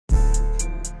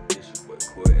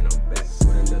record, and I'm back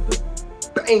with another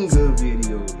banger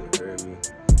video. You heard me?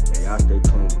 And y'all stay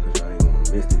tuned because I ain't gonna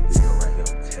miss this video right here.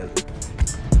 I'm telling you.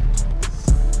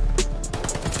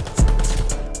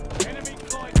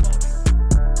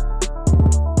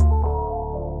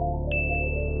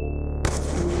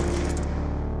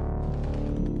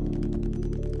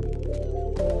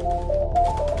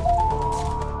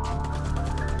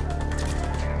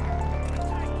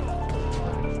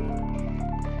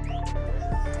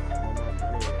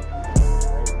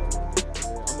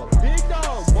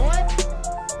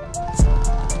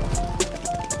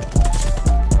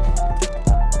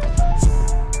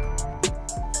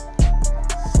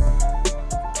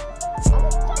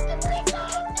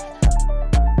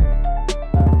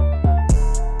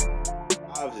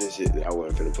 Shit, I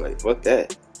wasn't finna play. Fuck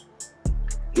that.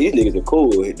 These niggas are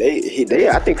cool. They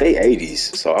I think they 80s,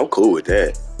 so I'm cool with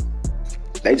that.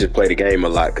 They just play the game a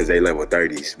lot because they level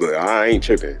 30s, but I ain't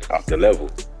tripping off the level.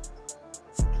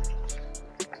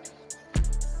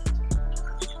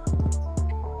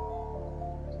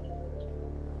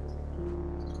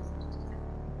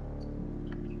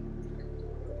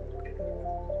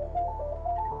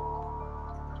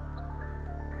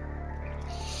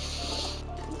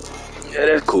 Yeah,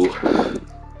 that's cool.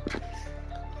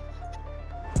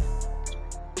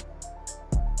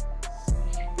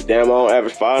 Damn, I don't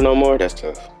average 5 no more? That's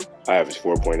tough. I average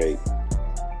 4.8.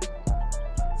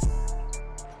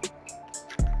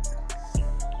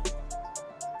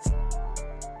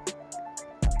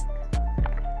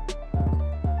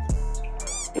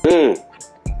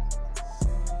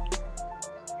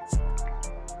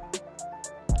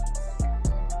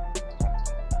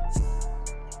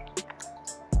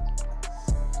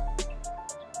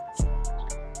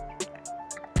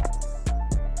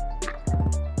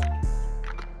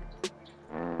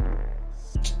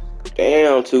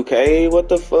 Damn, 2K, what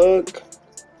the fuck?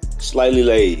 Slightly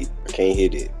late. Can't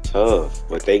hit it. Tough.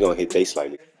 But they gonna hit they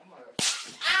slightly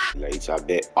late, so I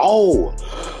bet. Oh!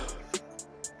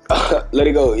 Let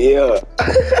it go, yeah.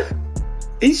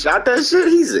 He shot that shit?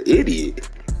 He's an idiot.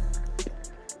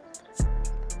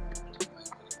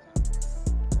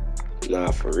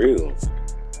 Nah, for real.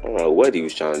 I don't know what he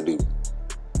was trying to do.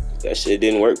 That shit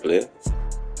didn't work, player.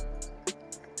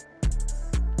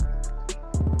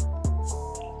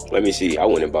 Let me see. I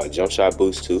went and bought jump shot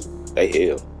boost too. They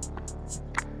hell.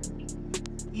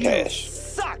 Cash. You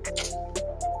suck.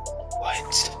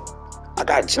 What? I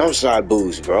got jump shot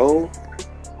boost, bro.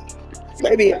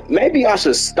 Maybe I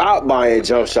should stop buying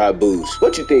jump shot boost.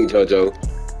 What you think, JoJo?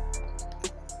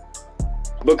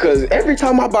 Because every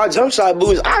time I buy jump shot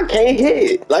boost, I can't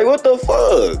hit. Like, what the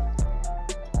fuck?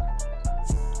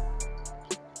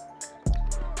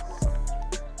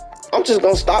 I'm just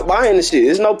gonna stop buying this shit.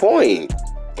 There's no point.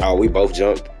 Oh, we both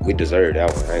jumped. We deserve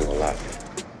that one. I ain't gonna lie.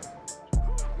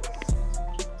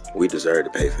 We deserve to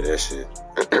pay for that shit.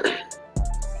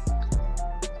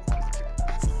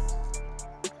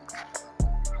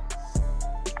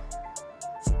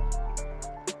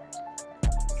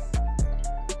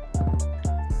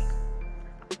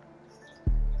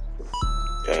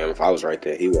 Damn, if I was right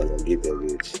there, he wasn't gonna get that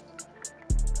bitch.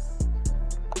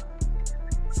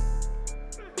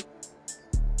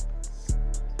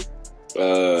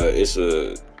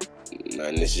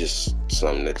 It's just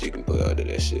something that you can put under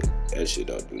that shit. That shit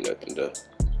don't do nothing though.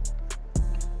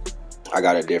 I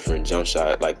got a different jump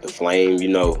shot, like the flame, you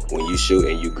know, when you shoot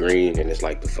and you green and it's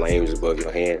like the flames above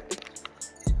your hand.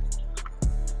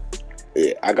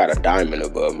 Yeah, I got a diamond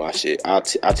above my shit. I'll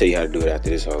tell you how to do it after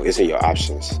this whole. It's in your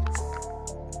options.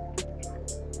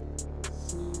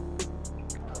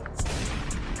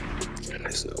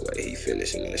 There's no way he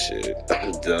finishing that shit.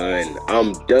 I'm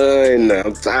done.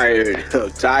 I'm tired.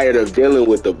 I'm tired of dealing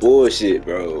with the bullshit,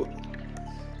 bro.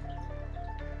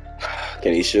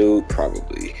 Can he shoot?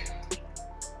 Probably.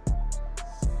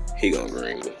 He gonna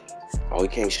green. Oh, he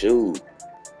can't shoot.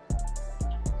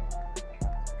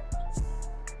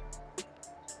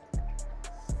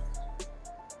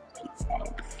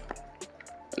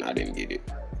 And I didn't get it.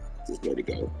 Just let it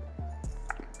go.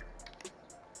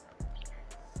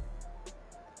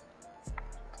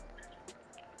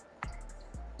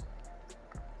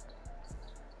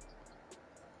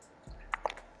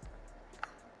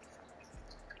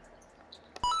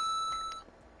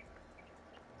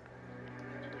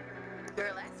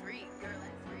 Girl, let's read. Girl,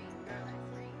 let's read. Girl, let's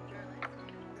read. Girl, let's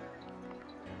read.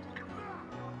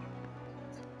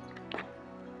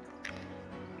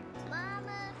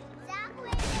 Mama, stop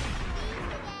playing the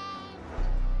video game.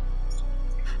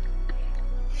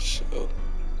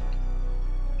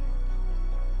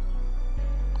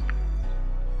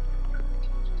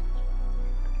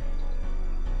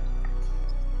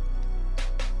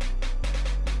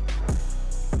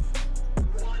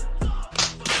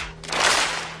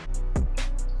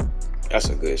 That's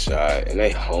a good shot. And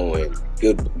they hoeing.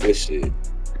 Good shit.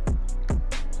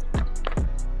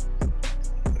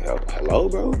 Hello,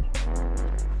 bro?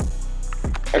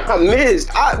 I missed.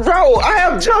 Bro, I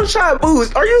have jump shot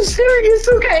boost. Are you serious,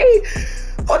 okay?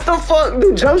 What the fuck?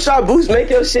 Do jump shot boost make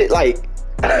your shit like...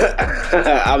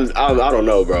 I don't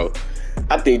know, bro.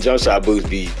 I think jump shot boost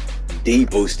be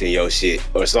de-boosting your shit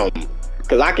or something.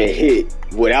 Because I can hit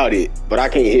without it, but I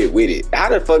can't hit with it. How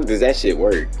the fuck does that shit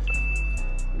work?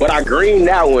 But I green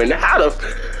that one. How the...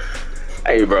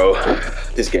 Hey, bro.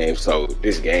 This game,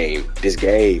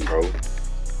 bro.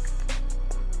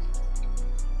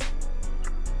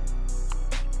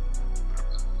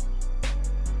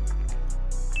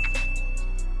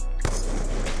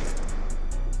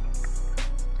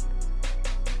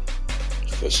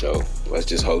 For sure. Let's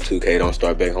just hope 2K don't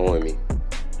start back hoeing me.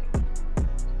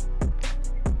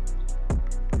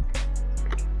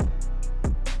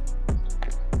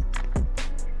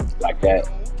 Like that.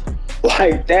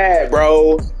 Like that,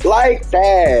 bro. Like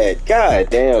that. God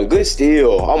damn. Good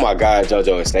steal. Oh my God,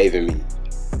 JoJo is saving me.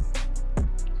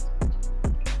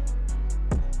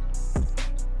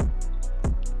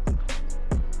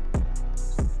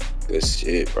 Good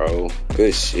shit, bro.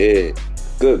 Good shit.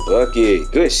 Good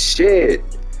bucket. Good shit.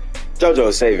 JoJo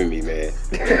is saving me, man.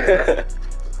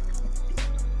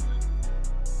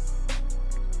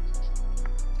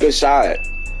 Good shot.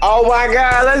 Oh my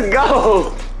God, let's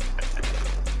go.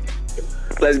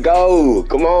 Let's go.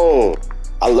 Come on.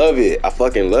 I love it. I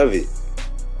fucking love it.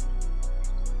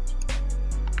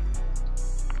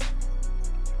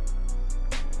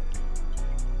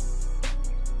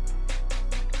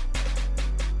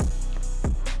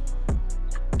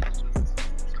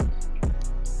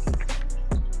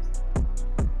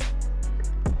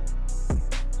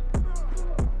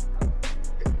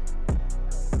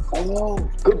 Oh,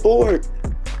 good board.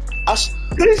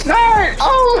 Good shot.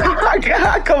 Oh my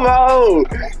God, come on.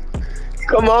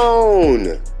 Come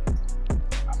on.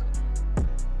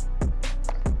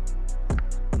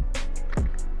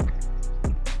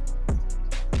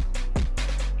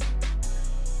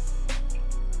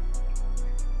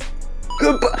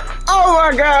 Good. Oh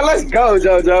my God, let's go,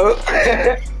 JoJo.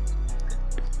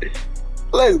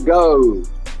 Let's go.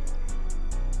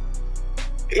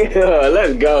 Yeah,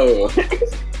 let's go.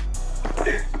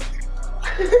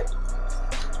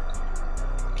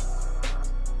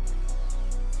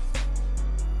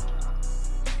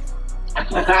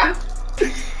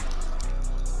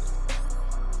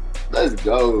 Let's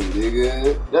go,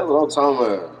 nigga. That's what I'm talking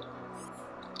about.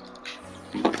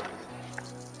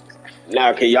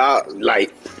 Now, can y'all,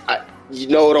 like, you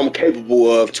know what I'm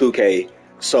capable of, 2K,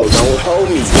 so don't hold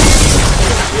me.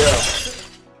 Yeah.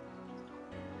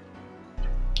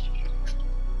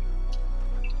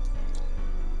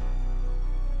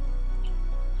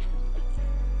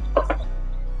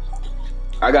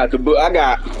 I got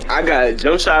I got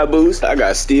jump shot boost, I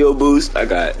got steal boost, I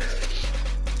got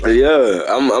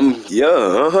let's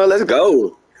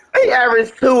go. He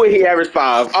averaged 2 and he averaged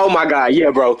 5. Oh my God, yeah,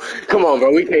 bro. Come on,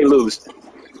 bro. We can't lose.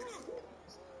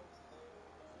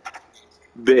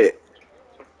 Bet.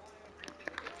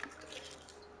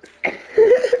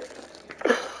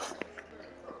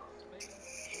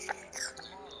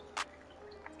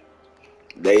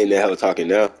 They in the hell talking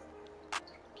now.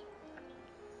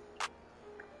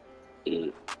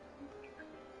 Mm.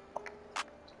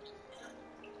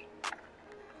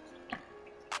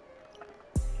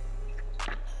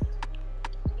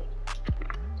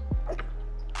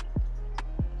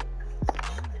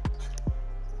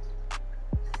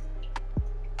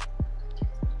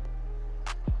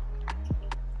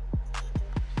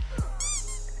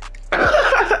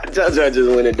 JoJo just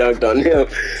went and dunked on him.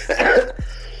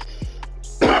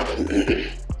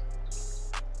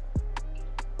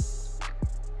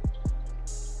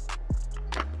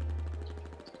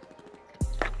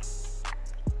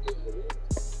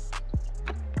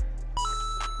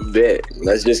 Bet.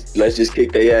 Let's just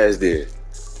kick their ass then.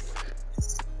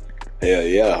 Hell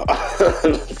yeah.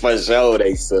 For sure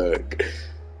they suck.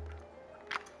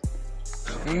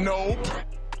 Nope.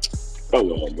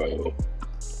 Come on, bro.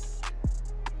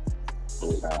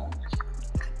 Oh, God.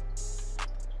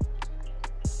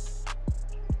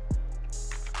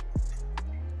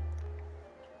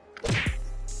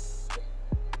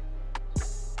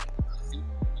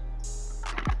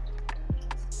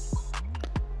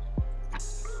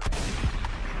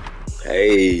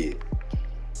 Hey.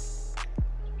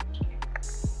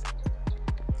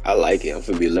 I like it. I'm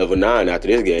finna be level 9 after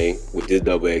this game with this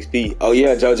double XP. Oh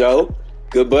yeah, JoJo.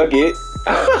 Good bucket.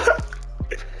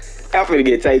 I'm finna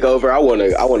get takeover. I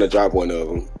wanna drop one of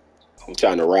them. I'm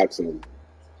trying to rock some.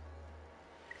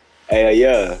 Hey,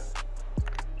 yeah.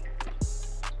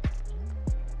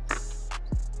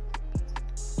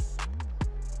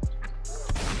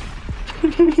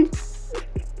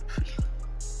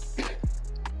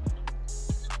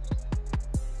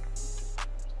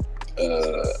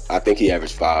 I think he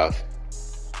averaged 5.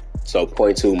 So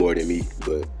 0.2 more than me,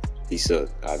 but he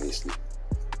sucked, obviously.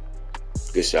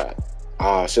 Good shot.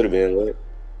 Ah, should have been lit.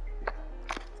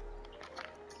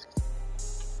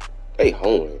 Hey,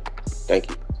 home. Thank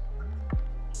you.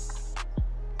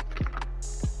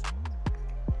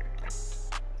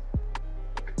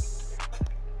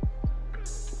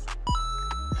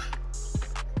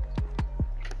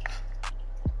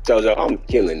 Jojo, I'm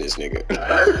killing this nigga.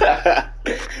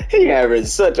 He having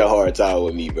such a hard time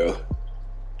with me, bro.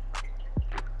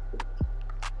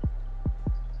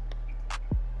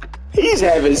 He's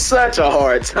having such a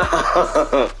hard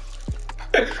time.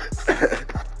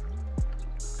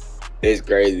 It's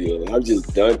crazy. I'm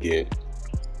just dunking.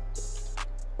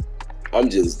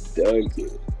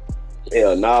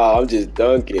 Hell nah, I'm just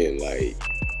dunking. Like,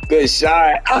 good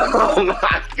shot. Oh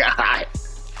my god.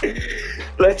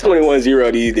 Let's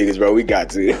 21-0 these niggas, bro. We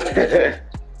got to.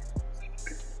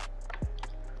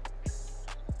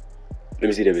 Let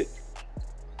me see that bit.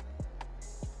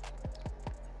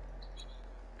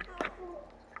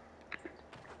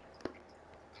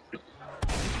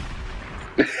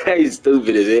 He's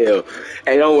stupid as hell.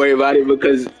 Hey, don't worry about it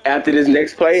because after this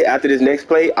next play,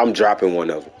 I'm dropping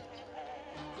one of them.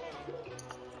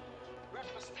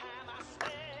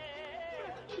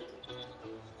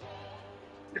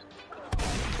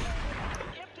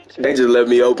 They just left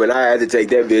me open. I had to take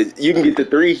that bitch. You can get the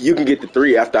 3. You can get the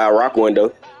 3 after I rock one,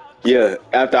 though. Yeah,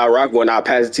 after I rock one, I'll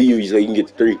pass it to you so you can get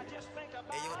the 3.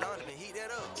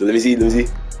 So let me see. Let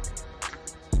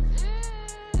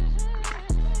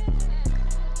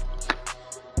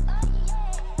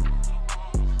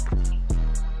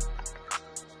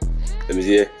me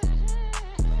see it.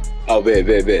 Oh, bet.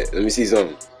 Let me see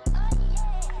something.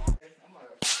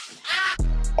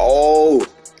 Oh,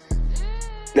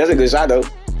 that's a good shot, though.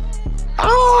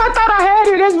 Oh, I thought I had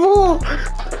it. That's bull.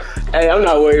 Hey, I'm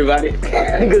not worried about it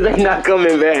because they not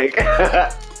coming back.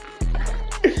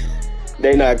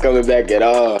 They not coming back at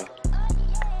all.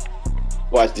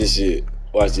 Watch this shit.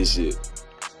 Watch this.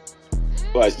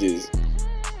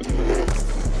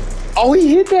 Oh,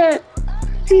 he hit that.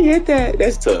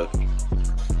 That's tough.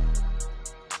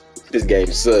 This game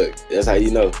sucked. That's how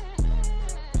you know.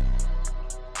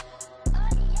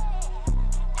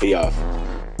 He off.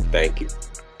 Thank you.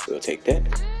 We'll take that.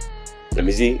 Let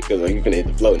me see, because you're gonna hit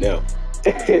the float now.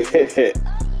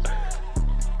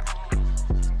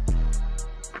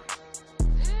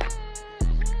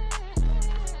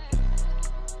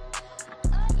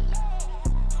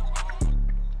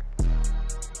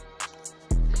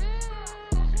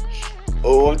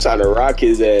 Oh, I'm trying to rock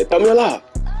his ass. Throw me a lob.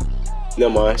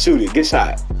 Never mind. Shoot it. Good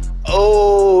shot.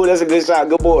 Oh, that's a good shot.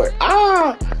 Good board.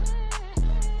 Ah!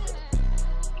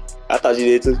 I thought you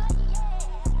did too.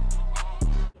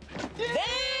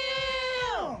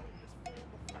 Damn!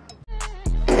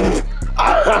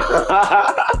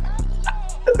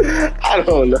 I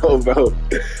don't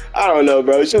know,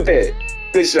 bro. Shoot that.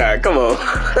 Good shot. Come on.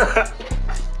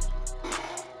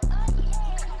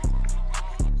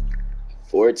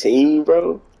 14,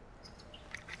 bro.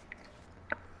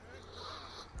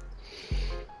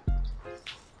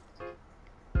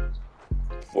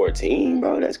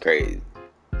 Bro, that's crazy.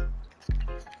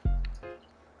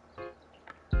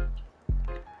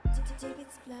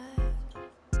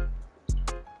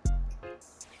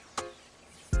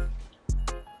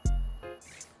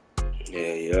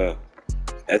 Yeah.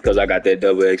 That's because I got that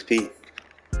double XP.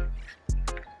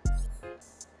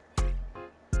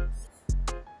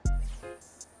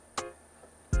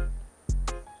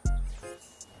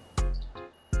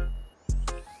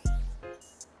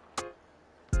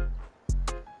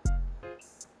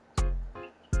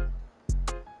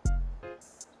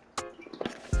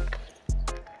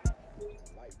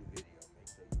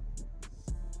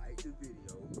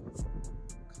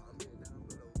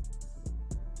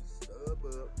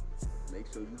 Make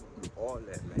sure you do all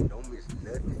that, man. Don't miss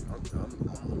nothing. I'm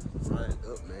frying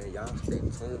up, man. Y'all stay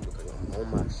tuned because I'm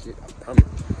on my shit. I promise.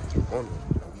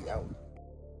 We out.